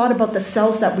know a lot about the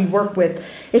cells that we work with.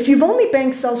 If you've only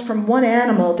banked cells from one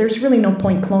animal, there's really no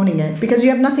point cloning it because you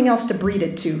have nothing else to breed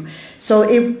it to. So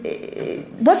it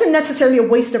wasn't necessarily a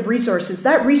waste of resources.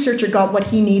 That researcher got what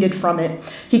he needed from it.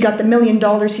 He got the $1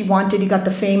 million he wanted, he got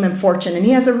the fame and fortune, and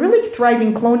he has a really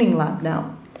thriving cloning lab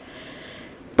now.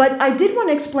 But I did want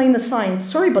to explain the science.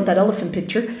 Sorry about that elephant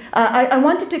picture. I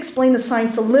wanted to explain the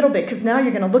science a little bit because now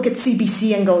you're going to look at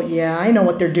CBC and go, yeah, I know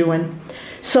what they're doing.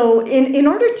 So in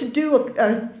order to do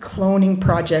a cloning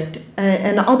project,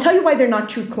 and I'll tell you why they're not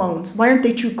true clones. Why aren't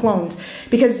they true clones?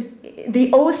 Because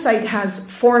the oocyte has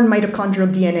foreign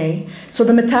mitochondrial DNA, so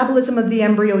the metabolism of the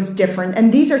embryo is different,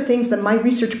 and these are things that my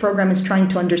research program is trying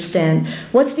to understand.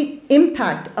 What's the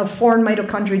impact of foreign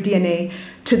mitochondrial DNA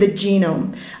to the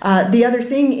genome? The other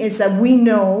thing is that we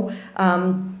know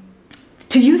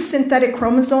to use synthetic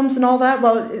chromosomes and all that,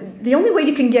 well, the only way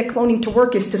you can get cloning to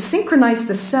work is to synchronize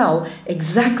the cell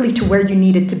exactly to where you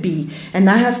need it to be, and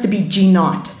that has to be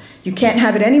G0. You can't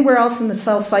have it anywhere else in the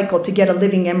cell cycle to get a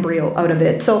living embryo out of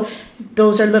it. So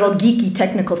those are little geeky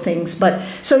technical things. But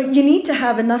so you need to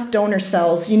have enough donor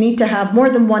cells. You need to have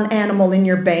more than one animal in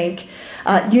your bank.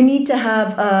 You need to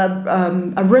have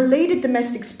a related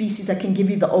domestic species that can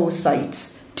give you the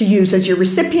oocytes to use as your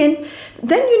recipient.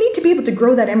 Then you need to be able to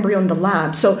grow that embryo in the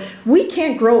lab. So we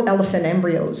can't grow elephant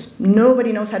embryos.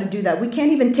 Nobody knows how to do that. We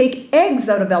can't even take eggs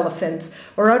out of elephants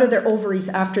or out of their ovaries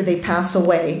after they pass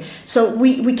away. So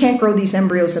we can't grow these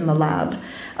embryos in the lab.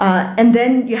 And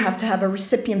then you have to have a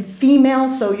recipient female.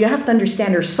 So you have to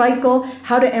understand her cycle,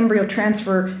 how to embryo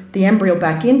transfer the embryo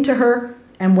back into her,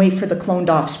 and wait for the cloned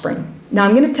offspring. Now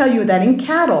I'm going to tell you that in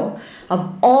cattle,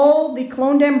 of all the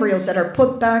cloned embryos that are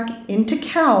put back into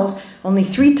cows, only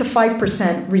 3 to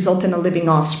 5% result in a living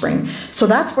offspring. So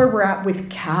that's where we're at with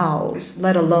cows,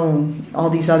 let alone all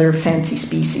these other fancy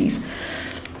species.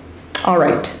 All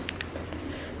right.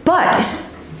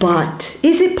 But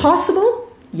is it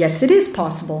possible? Yes, it is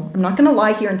possible. I'm not going to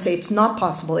lie here and say it's not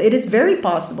possible. It is very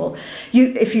possible.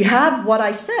 If you have what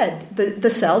I said, the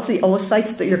cells, the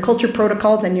oocytes, your culture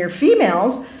protocols, and your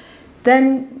females,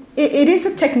 then it is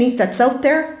a technique that's out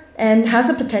there and has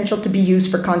a potential to be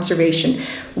used for conservation.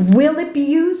 Will it be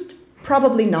used?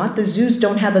 Probably not. The zoos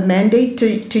don't have a mandate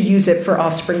to use it for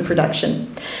offspring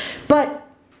production. But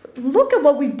look at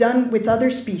what we've done with other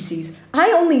species.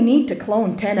 I only need to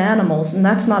clone 10 animals, and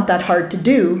that's not that hard to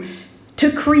do, to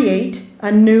create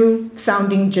a new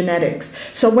founding genetics.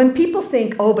 So when people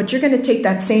think, oh, but you're going to take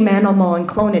that same animal and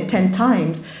clone it 10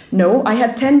 times. No, I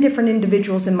have 10 different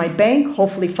individuals in my bank,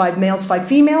 hopefully 5 males, 5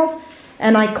 females,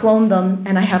 and I clone them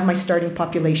and I have my starting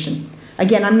population.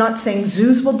 Again, I'm not saying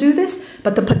zoos will do this,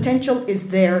 but the potential is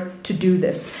there to do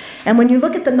this. And when you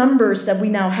look at the numbers that we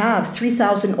now have,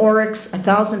 3,000 oryx,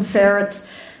 1,000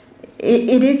 ferrets,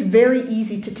 it is very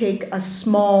easy to take a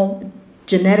small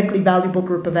genetically valuable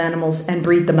group of animals and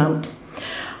breed them out.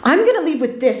 I'm going to leave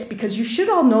with this because you should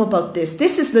all know about this.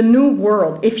 This is the new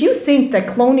world. If you think that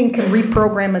cloning can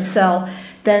reprogram a cell,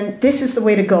 then this is the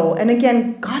way to go. And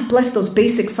again, God bless those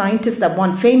basic scientists that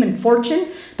want fame and fortune,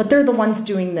 but they're the ones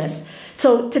doing this.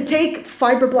 So to take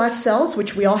fibroblast cells,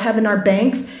 which we all have in our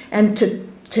banks, and to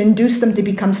induce them to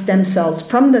become stem cells.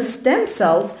 From the stem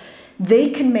cells, they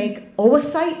can make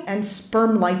oocyte and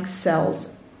sperm-like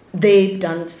cells. They've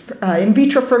done in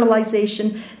vitro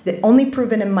fertilization, they're only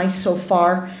proven in mice so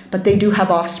far, but they do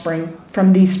have offspring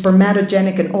from these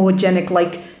spermatogenic and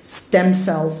oogenic-like stem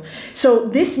cells. So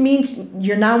this means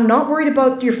you're now not worried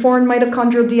about your foreign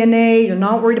mitochondrial DNA, you're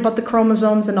not worried about the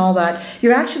chromosomes and all that.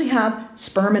 You actually have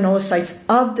sperm and oocytes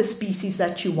of the species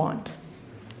that you want.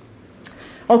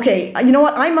 Okay, you know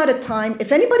what, I'm out of time.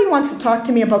 If anybody wants to talk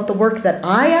to me about the work that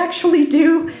I actually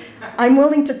do, I'm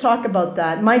willing to talk about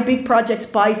that. My big project's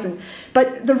bison.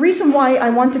 But the reason why I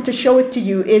wanted to show it to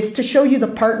you is to show you the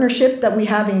partnership that we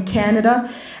have in Canada,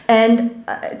 and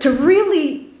to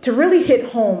really hit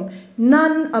home,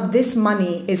 none of this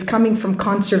money is coming from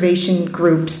conservation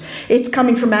groups. It's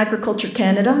coming from Agriculture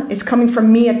Canada. It's coming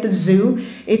from me at the zoo.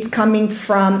 It's coming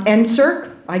from NSERC.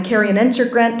 I carry an NSERC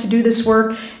grant to do this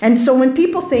work. And so when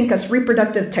people think us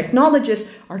reproductive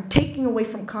technologists are taking away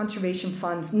from conservation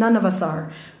funds, none of us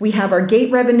are. We have our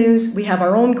gate revenues, we have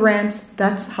our own grants.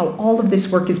 That's how all of this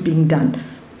work is being done.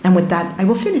 And with that, I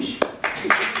will finish.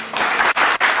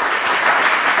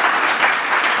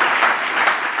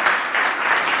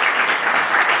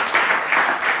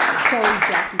 Sorry,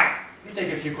 Jackie. Can we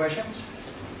take a few questions?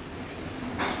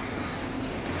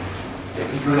 It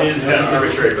is kind of an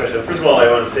arbitrary question. First of all, I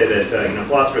want to say that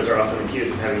philosophers are often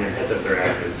accused of having their heads up their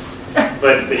asses,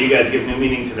 but you guys give new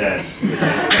meaning to that.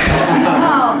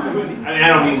 I mean, I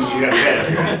don't mean you have your head up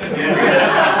your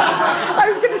ass.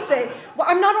 I was going to say, well,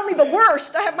 I'm not only the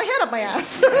worst, I have my head up my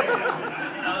ass. An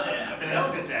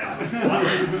elephant's ass.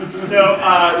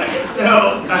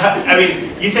 I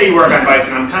mean, you say you work on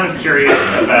bison. I'm kind of curious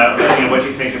about what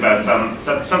you think about some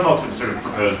folks have sort of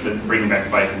proposed to bring back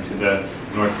bison to the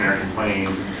North American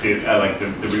plains and to like the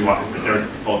rewilding. There are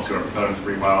folks who are proponents of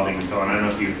rewilding and so on. I don't know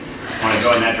if you want to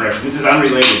go in that direction. This is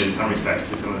unrelated in some respects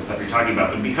to some of the stuff you're talking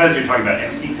about, but because you're talking about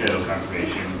ex situ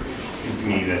conservation, it seems to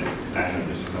me that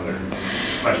there's this other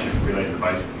question related to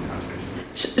bison conservation.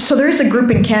 So there is a group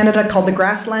in Canada called the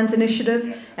Grasslands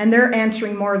Initiative, and they're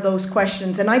answering more of those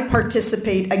questions. And I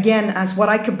participate, again, as what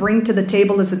I could bring to the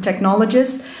table as a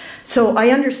technologist. So I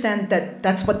understand that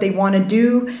that's what they want to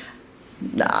do.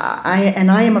 I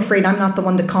am afraid I'm not the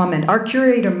one to comment. Our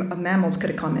curator of mammals could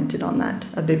have commented on that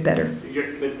a bit better.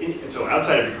 So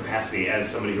outside of your capacity as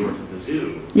somebody who works at the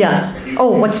zoo, yeah.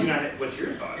 What's your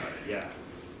thought on it? Yeah.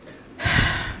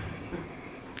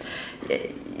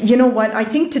 You know what? I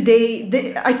think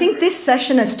today, I think this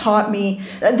session has taught me,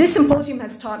 this symposium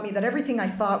has taught me that everything I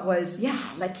thought was,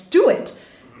 yeah, let's do it.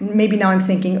 Maybe now I'm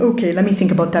thinking, okay, let me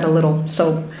think about that a little.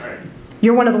 So right.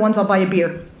 You're one of the ones I'll buy a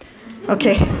beer.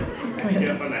 Okay. Get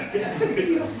up on that. That's a good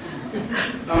deal.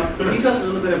 Can you tell us a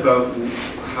little bit about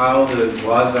how the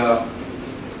WASA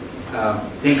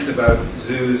thinks about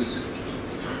zoos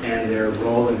and their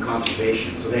role in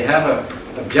conservation? So they have an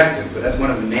objective, but that's one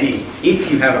of the many.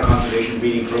 If you have a conservation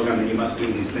breeding program, then you must do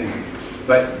these things.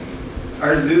 But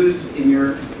are zoos, do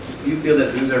you feel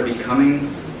that zoos are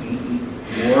becoming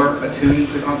more attuned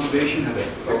to conservation? Has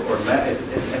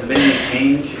there been any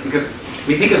change? Because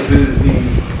we think of zoos as being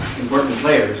important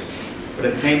players, but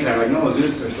at the same time, like, no,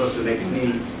 zoos are supposed to make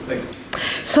me, like...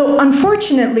 So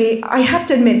unfortunately, I have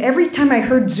to admit, every time I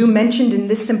heard zoo mentioned in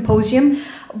this symposium,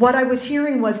 what I was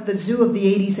hearing was the zoo of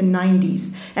the 80s and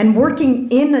 90s. And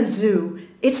working in a zoo,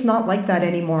 it's not like that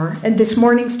anymore. And this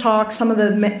morning's talk, some of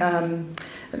the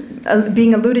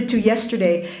being alluded to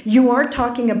yesterday, you are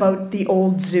talking about the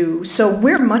old zoo. So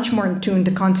we're much more in tune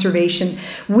to conservation.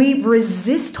 We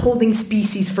resist holding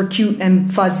species for cute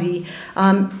and fuzzy.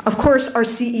 Of course, our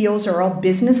CEOs are all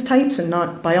business types and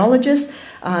not biologists.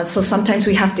 So sometimes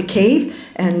we have to cave.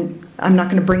 And I'm not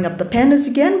going to bring up the pandas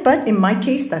again, but in my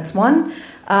case, that's one.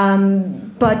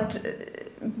 But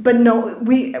no,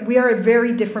 we are a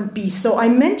very different beast. So I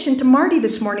mentioned to Marty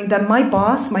this morning that my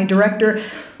boss, my director,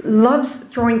 loves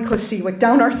throwing Kosiwik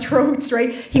down our throats,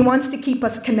 right? He wants to keep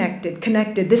us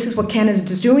connected. This is what Canada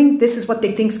is doing. This is what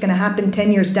they think is going to happen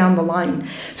 10 years down the line.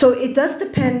 So it does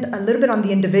depend a little bit on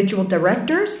the individual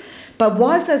directors. But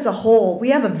WAS as a whole, we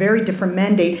have a very different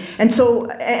mandate. And so,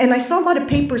 and I saw a lot of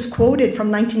papers quoted from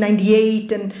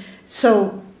 1998. And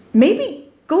so maybe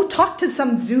go talk to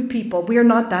some zoo people. We are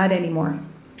not that anymore.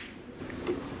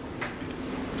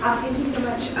 Thank you so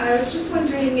much. I was just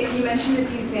wondering, you mentioned a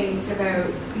few things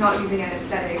about not using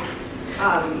anesthetic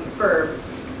for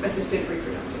assisted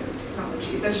reproductive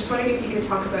technologies. I was just wondering if you could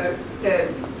talk about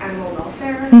the animal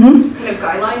welfare kind of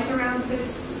guidelines around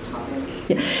this topic.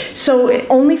 Yeah. So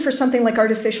only for something like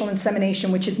artificial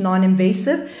insemination, which is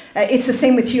non-invasive. It's the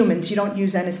same with humans. You don't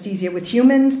use anesthesia with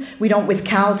humans. We don't with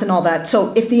cows and all that.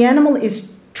 So if the animal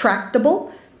is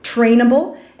tractable,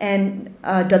 trainable, and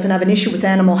doesn't have an issue with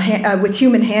with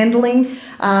human handling,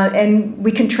 and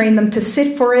we can train them to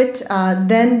sit for it,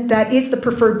 then that is the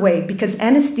preferred way, because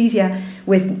anesthesia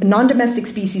with non-domestic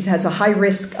species has a high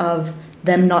risk of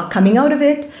them not coming out of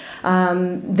it.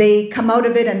 They come out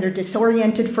of it and they're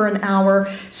disoriented for an hour.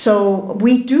 So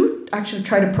we do actually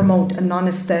try to promote a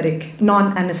non-anesthetic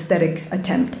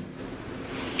attempt.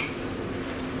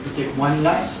 We take one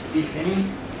last, if any,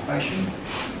 question.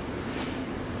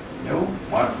 No?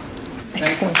 What?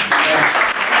 Excellent. Thanks.